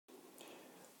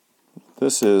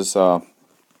This is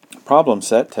problem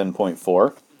set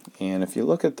 10.4, and if you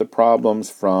look at the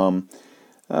problems from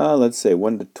let's say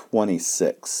 1 to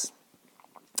 26,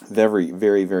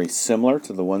 very similar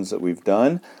to the ones that we've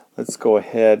done. Let's go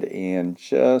ahead and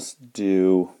just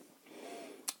do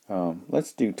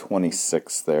let's do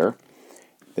 26 there.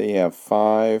 They have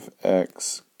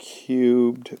 5x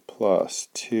cubed plus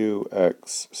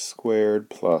 2x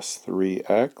squared plus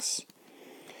 3x,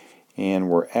 and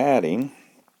we're adding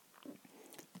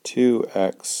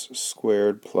 2x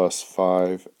squared plus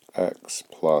 5x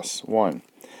plus 1.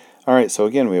 Alright, so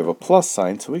again we have a plus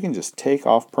sign, so we can just take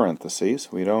off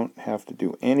parentheses. We don't have to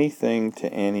do anything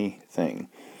to anything.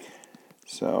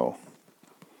 So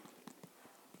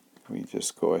we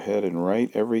just go ahead and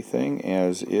write everything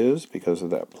as is because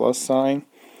of that plus sign,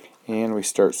 and we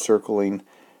start circling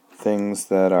things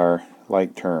that are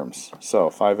like terms.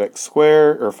 So 5x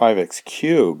squared, or 5x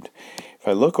cubed. If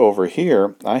I look over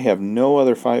here, I have no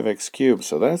other 5x cubed,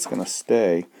 so that's going to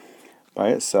stay by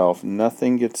itself.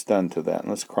 Nothing gets done to that. And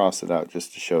let's cross it out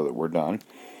just to show that we're done.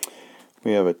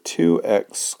 We have a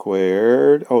 2x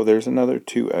squared. Oh, there's another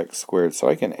 2x squared, so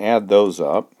I can add those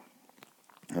up,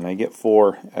 and I get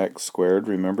 4x squared.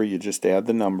 Remember, you just add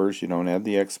the numbers, you don't add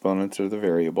the exponents or the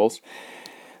variables.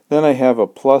 Then I have a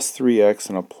plus 3x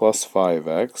and a plus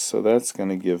 5x, so that's going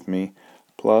to give me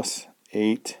plus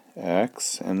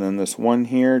 8x, and then this 1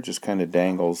 here just kind of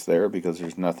dangles there because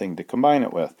there's nothing to combine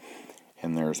it with.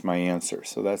 And there's my answer.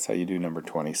 So that's how you do number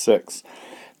 26.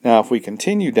 Now if we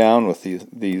continue down with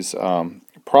these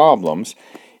problems,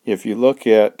 if you look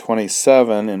at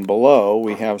 27 and below,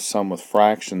 we have some with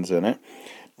fractions in it.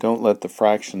 Don't let the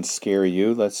fractions scare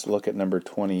you. Let's look at number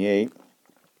 28.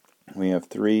 We have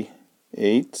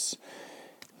 3/8,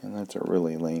 and that's a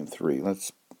really lame 3.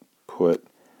 Let's put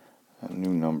a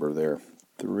new number there.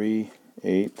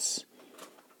 3/8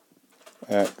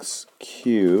 x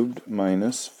cubed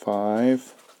minus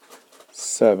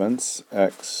 5/7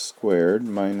 x squared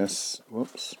minus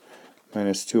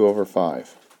 2 over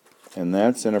 5. And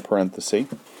that's in a parenthesis.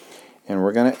 And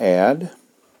we're going to add.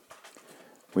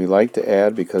 We like to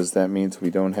add because that means we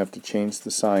don't have to change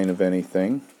the sign of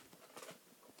anything.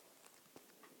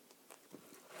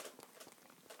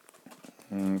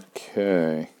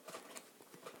 Okay.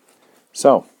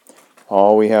 So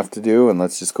all we have to do, and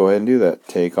let's just go ahead and do that,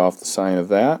 take off the sign of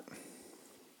that,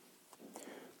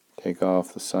 take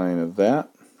off the sign of that,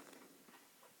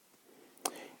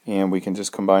 and we can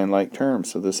just combine like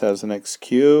terms. So this has an x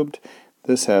cubed,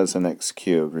 this has an x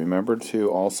cubed. Remember to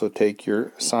also take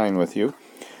your sign with you.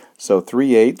 So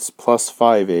 3/8 plus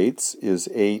 5/8 is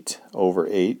 8 over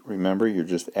 8. Remember, you're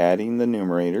just adding the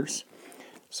numerators.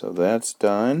 So that's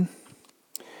done.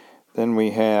 Then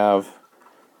we have,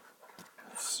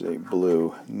 say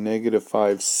blue, negative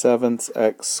 5/7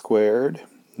 x squared,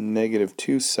 negative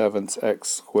 2/7 x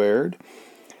squared.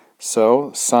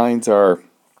 So signs are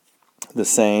the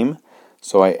same,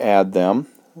 so I add them.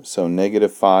 So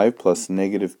negative 5 plus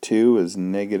negative 2 is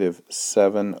negative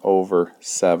 7 over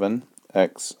 7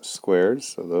 x squared,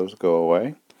 so those go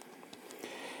away.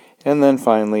 And then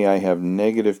finally I have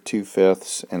negative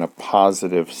 2/5 and a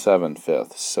positive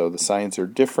 7/5. So the signs are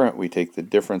different. We take the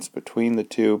difference between the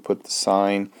two, put the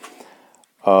sign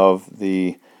of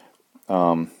the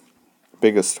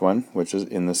biggest one, which is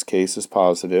in this case is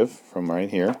positive, from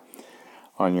right here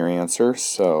on your answer.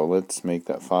 So let's make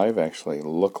that 5 actually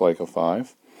look like a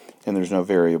 5. And there's no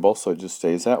variable, so it just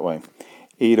stays that way.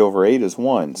 8 over 8 is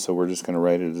 1, so we're just going to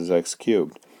write it as x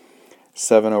cubed.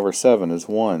 7 over 7 is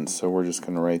 1, so we're just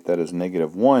going to write that as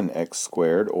negative 1x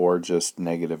squared, or just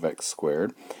negative x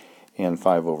squared. And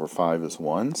 5 over 5 is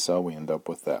 1, so we end up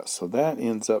with that. So that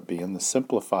ends up being the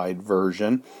simplified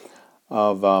version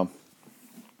of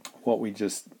what we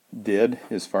just did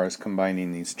as far as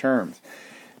combining these terms.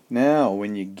 Now,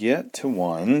 when you get to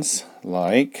ones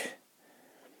like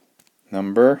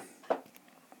number,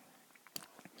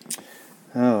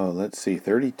 let's see,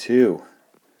 32.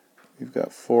 We've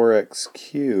got 4x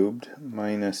cubed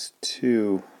minus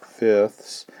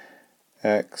 2/5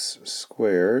 x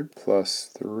squared plus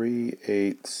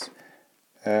 3/8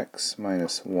 x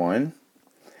minus 1.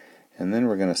 And then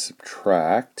we're going to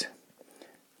subtract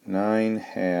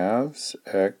 9/2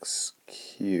 x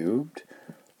cubed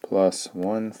plus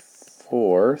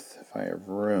 1/4, if I have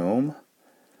room,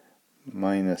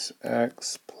 minus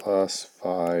x plus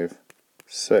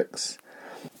 5/6.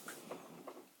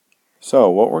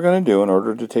 So what we're going to do in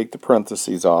order to take the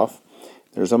parentheses off,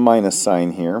 there's a minus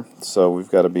sign here, so we've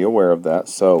got to be aware of that.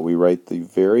 So we write the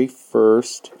very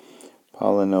first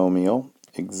polynomial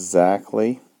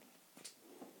exactly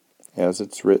as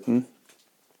it's written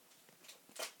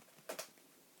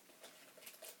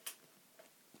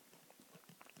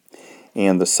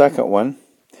And the second one,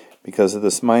 because of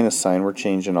this minus sign, we're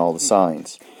changing all the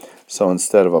signs. So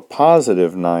instead of a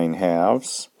positive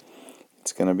 9/2,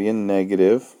 it's going to be a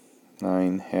negative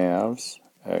 9/2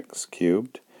 x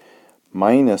cubed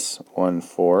minus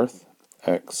 1/4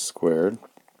 x squared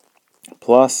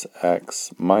plus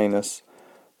x minus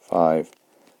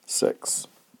 5/6.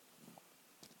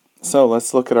 So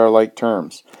let's look at our like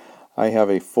terms. I have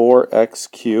a 4x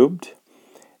cubed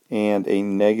and a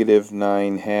negative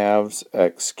 9/2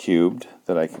 x cubed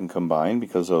that I can combine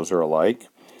because those are alike.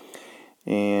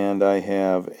 And I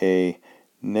have a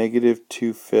negative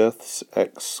 2/5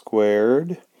 x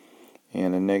squared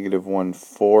and a negative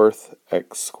 1/4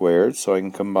 x squared, so I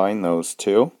can combine those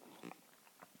two.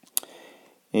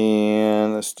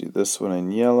 And let's do this one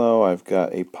in yellow. I've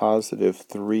got a positive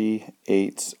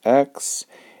 3/8 x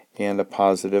and a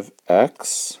positive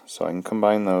x, so I can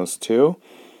combine those two.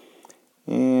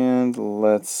 And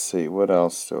let's see, what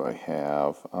else do I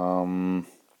have? I'll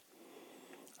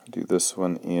do this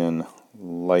one in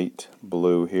light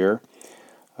blue here.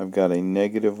 I've got a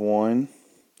negative 1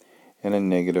 and a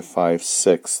negative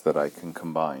 5/6 that I can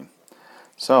combine.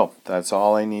 So that's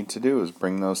all I need to do is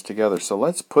bring those together. So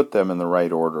let's put them in the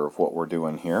right order of what we're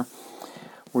doing here.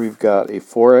 We've got a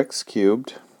 4x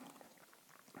cubed,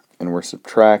 and we're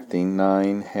subtracting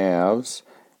 9/2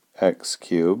 x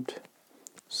cubed.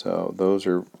 So those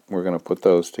are, we're going to put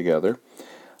those together.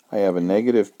 I have a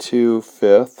negative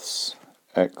 2/5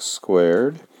 x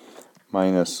squared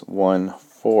minus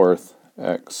 1/4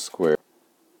 x squared.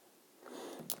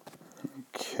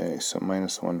 Okay, so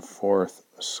minus 1/4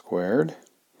 squared.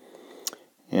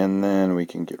 And then we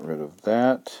can get rid of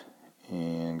that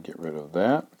and get rid of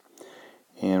that.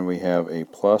 And we have a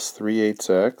plus 3/8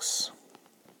 x.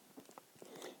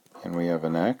 And we have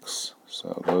an x,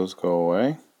 so those go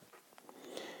away.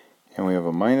 And we have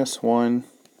a minus 1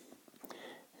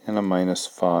 and a minus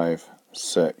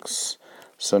 5/6.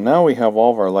 So now we have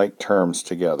all of our like terms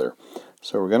together.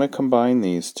 So we're going to combine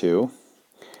these two,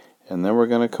 and then we're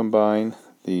going to combine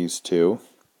these two,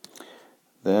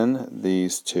 then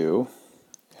these two,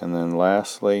 and then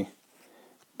lastly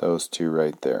those two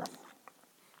right there.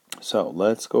 So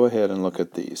let's go ahead and look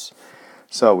at these.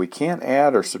 So we can't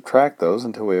add or subtract those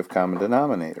until we have common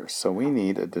denominators. So we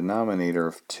need a denominator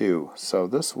of 2. So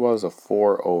this was a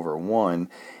 4/1.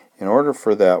 In order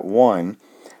for that 1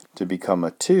 to become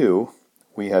a 2,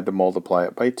 we had to multiply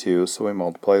it by 2. So we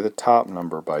multiply the top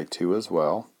number by 2 as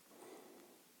well.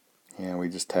 And we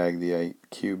just tag the 8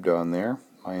 cubed on there.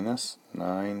 Minus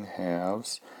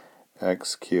 9/2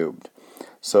 x cubed.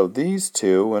 So these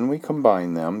two, when we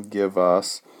combine them, give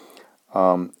us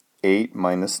 8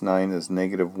 minus 9 is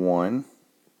negative 1.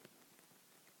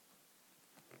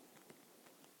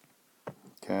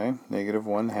 Okay, negative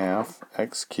 1/2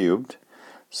 x cubed.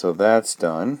 So that's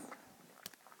done.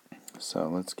 So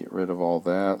let's get rid of all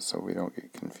that so we don't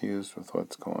get confused with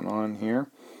what's going on here.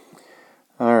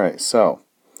 Alright, so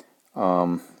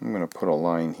I'm going to put a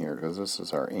line here because this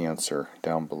is our answer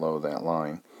down below that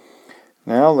line.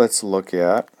 Now let's look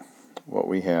at what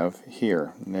we have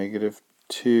here. Negative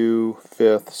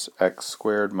 2/5 x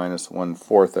squared minus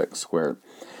 1/4 x squared.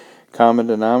 Common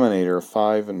denominator of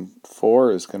 5 and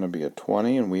 4 is going to be a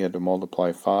 20, and we had to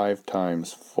multiply 5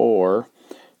 times 4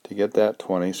 to get that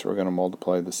 20, so we're going to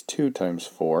multiply this 2 times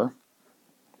 4.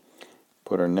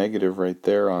 Put our negative right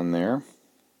there on there.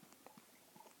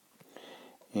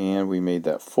 And we made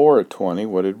that 4 a 20.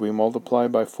 What did we multiply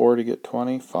by 4 to get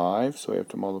 20? 5, so we have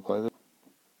to multiply this.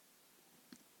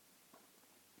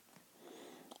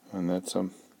 And that's a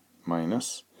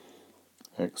minus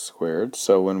x squared.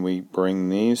 So when we bring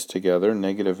these together,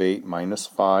 negative 8 minus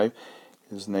 5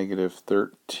 is negative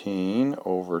 13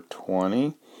 over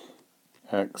 20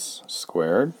 x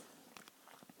squared.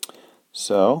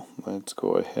 So let's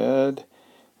go ahead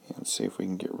and see if we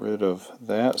can get rid of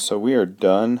that. So we are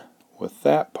done with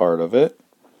that part of it.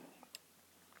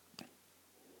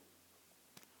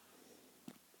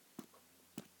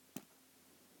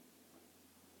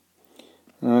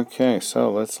 Okay, so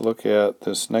let's look at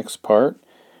this next part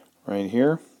right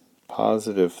here.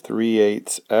 Positive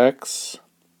 3/8 x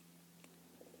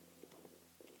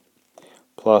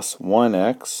plus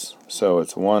 1x, so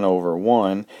it's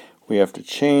 1/1. We have to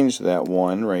change that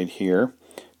 1 right here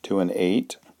to an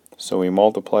 8. So we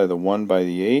multiply the 1 by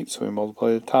the 8, so we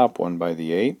multiply the top 1 by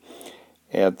the 8.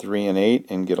 Add 3 and 8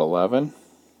 and get 11.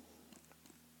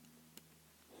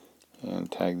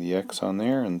 And tag the x on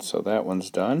there, and so that one's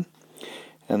done.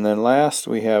 And then last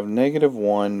we have negative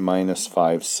 1 minus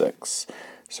 5/6.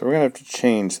 So we're going to have to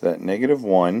change that negative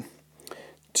 1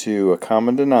 to a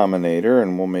common denominator,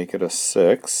 and we'll make it a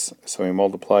 6. So we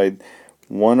multiplied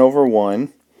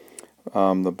 1/1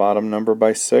 the bottom number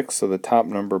by 6, so the top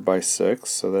number by 6,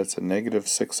 so that's a negative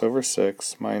 6 over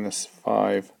 6 minus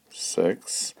 5,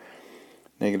 6.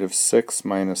 Negative 6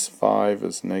 minus 5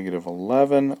 is negative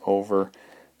 11 over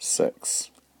 6.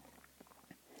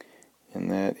 And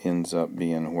that ends up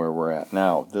being where we're at.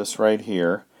 Now, this right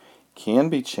here can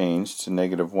be changed to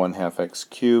negative 1/2 x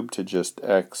cubed to just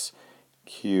x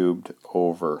cubed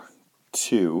over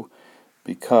 2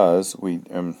 because we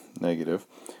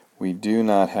do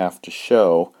not have to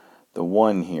show the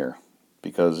 1 here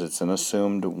because it's an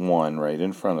assumed 1 right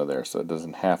in front of there, so it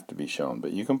doesn't have to be shown.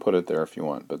 But you can put it there if you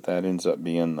want, but that ends up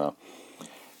being the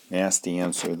nasty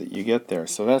answer that you get there.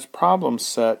 So that's problem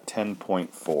set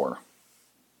 10.4.